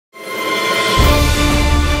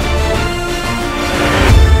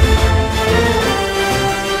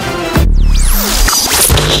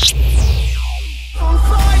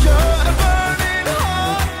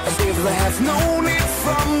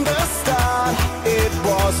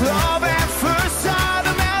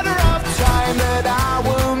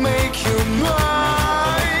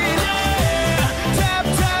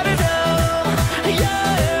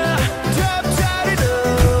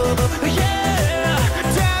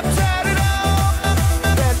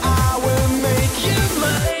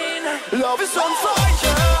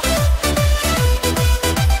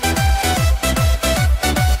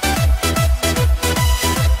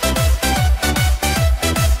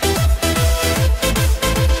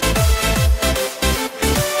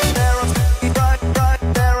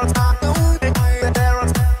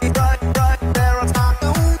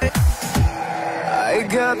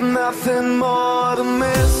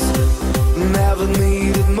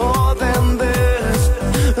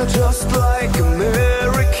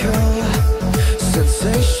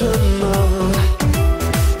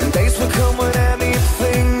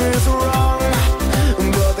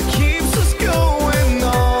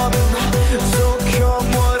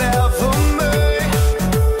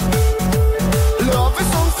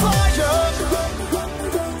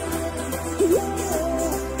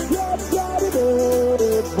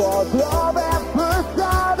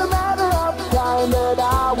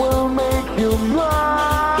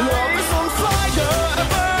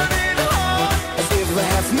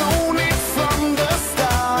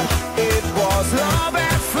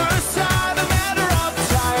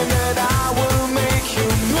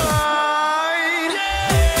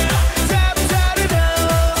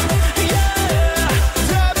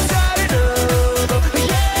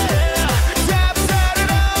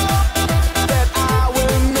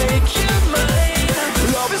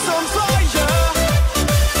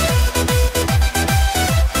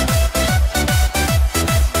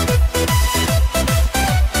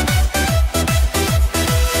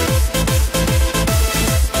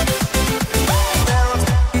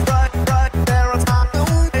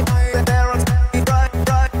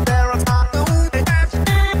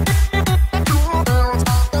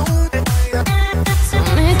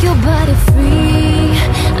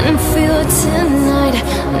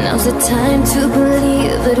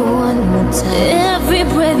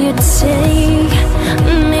breath you take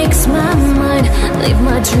makes my mind leave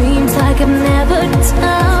my dreams like I've never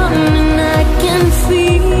done. And I can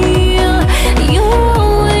feel you're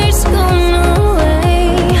always gone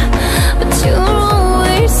away, but you're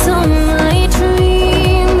always on my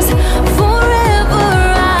dreams. Forever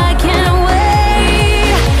I can't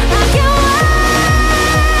wait, I can't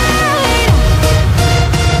wait.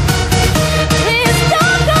 Please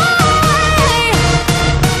don't go away.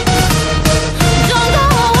 Don't go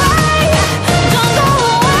away. Don't go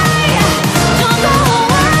away. Don't go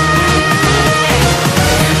away.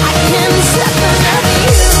 I can't stop loving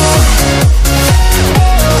you.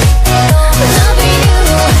 Loving you.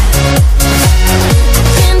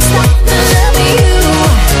 Can't stop loving you.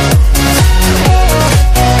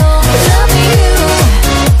 Loving you.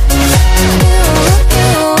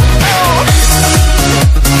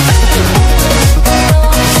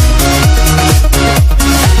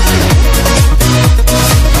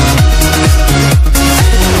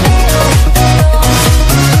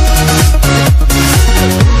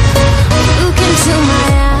 Look into my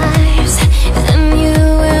eyes and you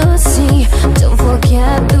will see. Don't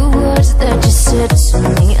forget the words that you said to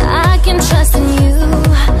me. I can trust in you,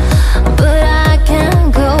 but I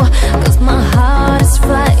can't go, 'cause my heart is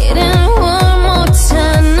fighting one more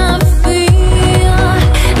time. I feel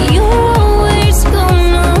you're always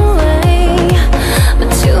gone away,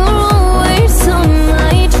 but you're always on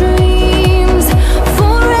my dreams.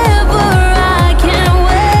 Forever I can't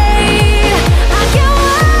wait, I can't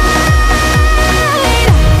wait.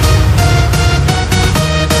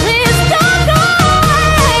 Please don't go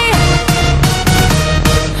away.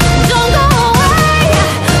 Don't go away.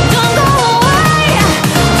 Don't go away.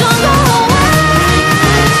 Don't go away.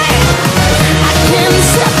 I can't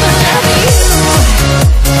stop loving you.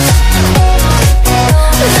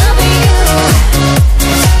 Loving you. I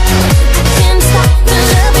can't stop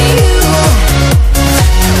loving you.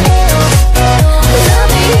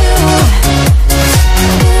 Loving you.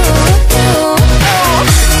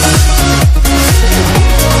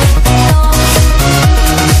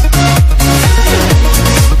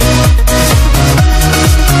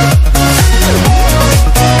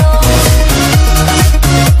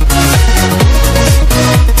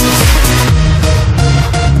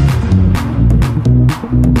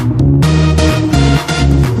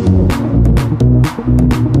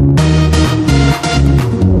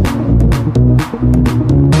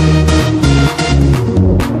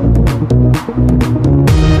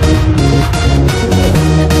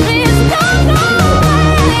 Please don't go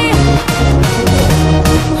away.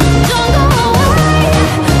 Don't go away.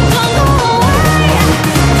 Don't go away.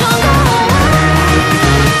 Don't go away.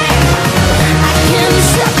 I can't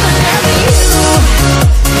stop loving you.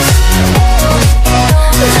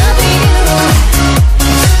 Loving you.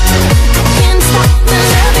 I can't stop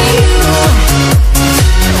loving you.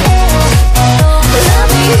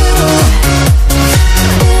 Loving you.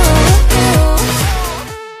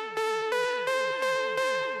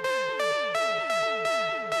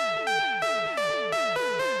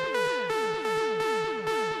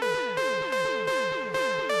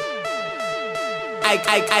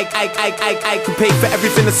 I can pay for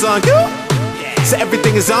everything that's on you, so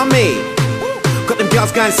everything is on me. Got them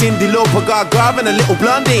girls going Cindy Lauper, Gaga and a little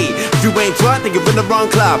blondie. If you ain't drunk, then you're in the wrong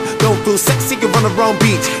club. Don't feel sexy, you're on the wrong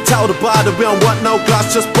beach. Tell the bar that we don't want no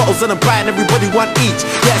glass, just bottles and a bite, and everybody want each.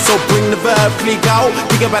 Yeah, so bring the verb, click out.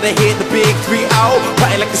 Think about to hit the big 3-0.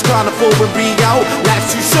 Party like it's carnival in Rio.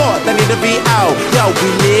 Life's too short, they need to be out. Yo, we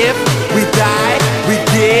live, we die, we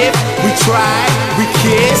give, we try, we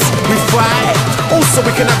kiss, we fight. Also,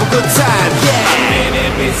 we can have a good time, yeah. I'm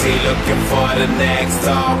minute busy looking for the next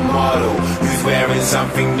top model who's wearing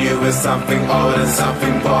something new and something old and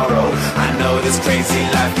something borrowed. I know this crazy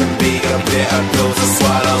life can be a bitter pill to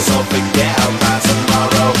swallow, so forget about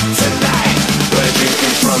tomorrow. Tonight, we're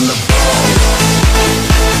drinking from the bowl.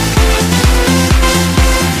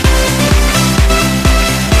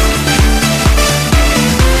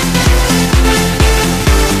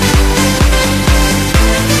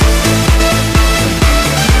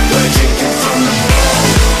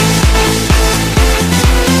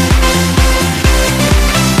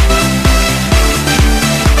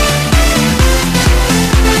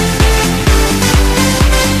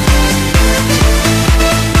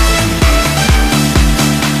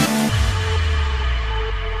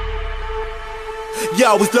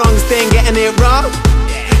 Yo, as long as they ain't getting it wrong,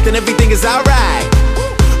 then everything is alright.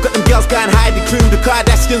 Got them girls going high, the crew, the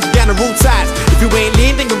Kardashians, we got the root ties. If you ain't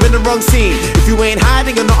lean, then you're in the wrong scene. If you ain't high,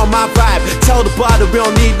 then you're not on my vibe. Tell the bar that we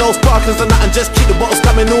don't need no sparklers or nothing, just keep the bottles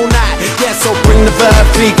coming all night. Yeah, so bring the verb,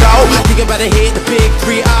 freak out. Think about to hit the big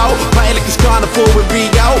 3-0. Party like it's carnival with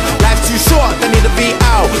Rio. Life's too short, they need to be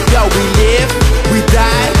out. Yo, we live, we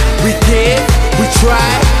die, we give, we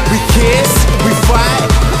try, we kiss, we fight,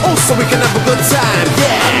 so we can have a good time,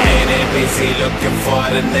 yeah. I'm in it busy looking for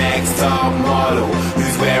the next top model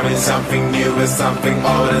who's wearing something new and something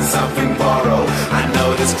old and something borrowed. I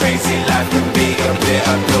know this crazy life can be a bit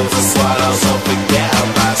of pills to swallow, so forget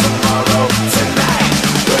about tomorrow. Tonight,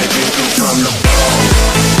 we're drinking from the bowl.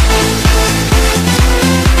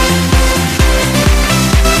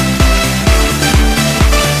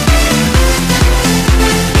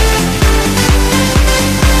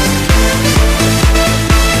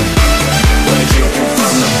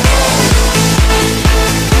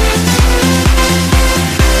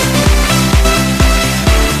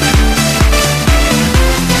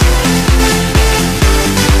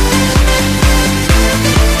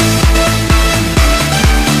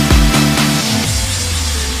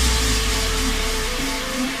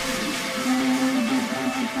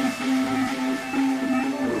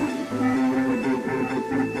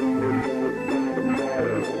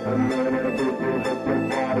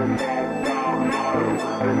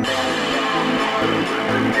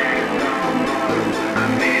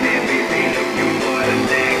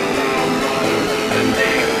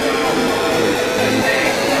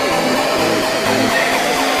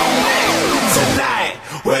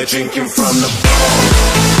 We're drinking from the bowl.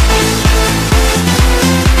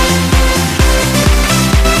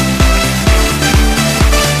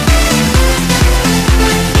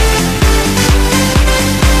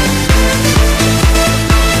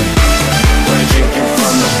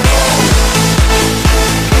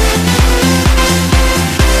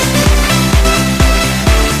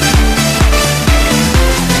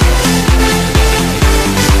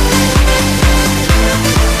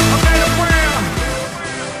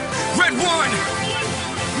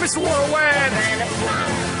 Mr. Worldwide,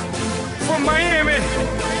 from Miami,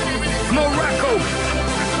 Morocco,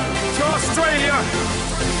 to Australia,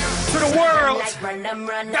 to the world.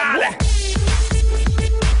 Dale.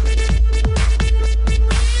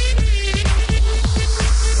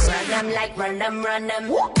 Run them like run them, run them.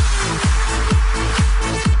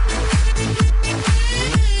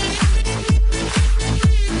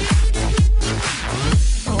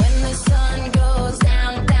 When the sun goes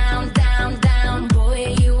down, down, down, down,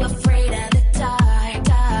 boy, you afraid of the dark,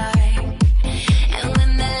 dark. And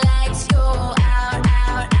when the lights go out,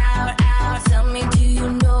 out, out, out, tell me, do you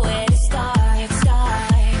know where to start,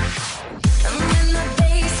 start? And when the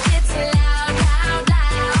bass gets loud, loud,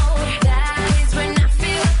 loud, that is when I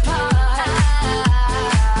feel the part.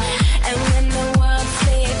 And when the world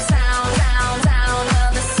sleeps sound, sound, sound, well,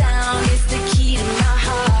 the sound is the key to my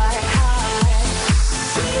heart, heart.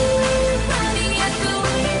 Running at the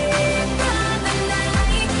wind of the night,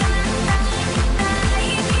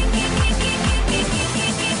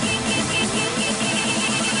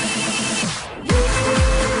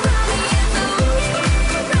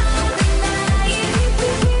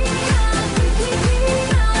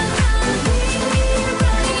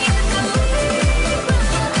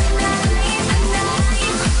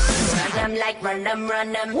 run them,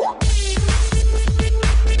 run them.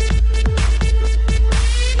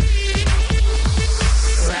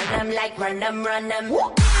 Run them like run them, run them.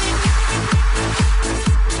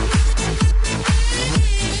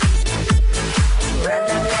 Run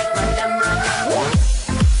them like run them, run them.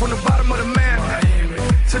 From the bottom of the map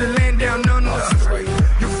to the land down under,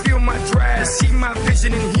 you feel my drive, see my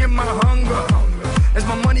vision and hear my hunger. As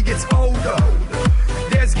my money gets older,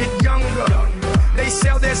 theirs get younger. They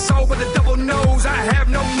sell their soul with a double nose. I have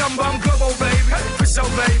no number, I'm global, baby. For sure,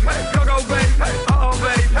 baby. Go, baby. Uh-oh,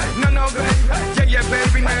 baby. No, baby. Yeah,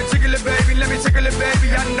 baby. Now jiggle it, baby. Let me tickle it,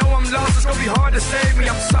 baby. I know I'm lost, it's gonna be hard to save me.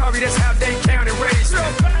 I'm sorry, that's how they count and raise me.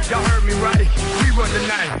 Y'all heard me right. We run the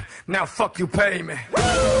night. Now fuck you, pay me.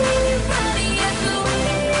 Running at the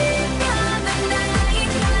wind of the night.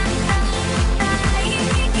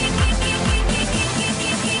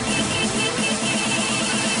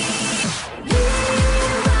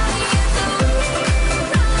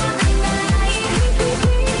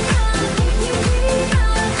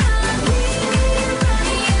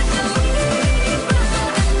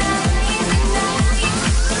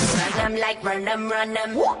 Run them, run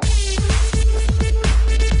them.